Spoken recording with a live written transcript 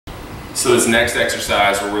So this next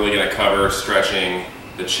exercise, we're really going to cover stretching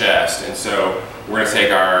the chest. And so we're going to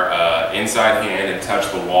take our inside hand and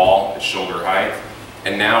touch the wall at shoulder height.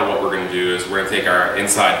 And now what we're going to do is we're going to take our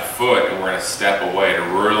inside foot and we're going to step away to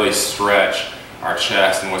really stretch our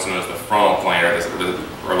chest and what's known as the frontal plane,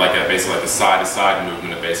 or like basically like the side-to-side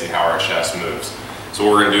movement of basically how our chest moves. So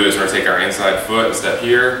what we're going to do is we're going to take our inside foot and step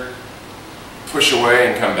here, push away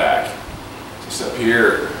and come back. So step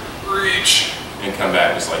here, reach, and come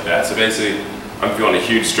back just like that. So basically, I'm feeling a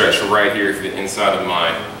huge stretch right here for the inside of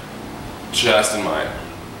my chest and my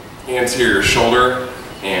anterior shoulder.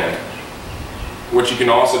 And what you can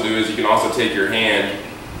also do is you can also take your hand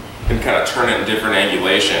and kind of turn it in different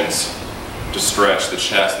angulations to stretch the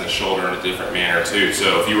chest and the shoulder in a different manner too.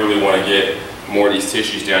 So if you really want to get more of these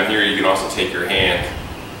tissues down here, you can also take your hand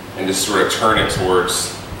and just sort of turn it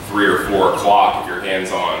towards 3 or 4 o'clock if your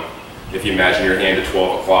hand's on. If you imagine your hand at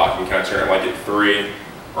 12 o'clock, you can kind of turn it like at 3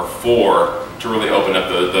 or 4 to really open up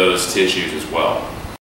those tissues as well.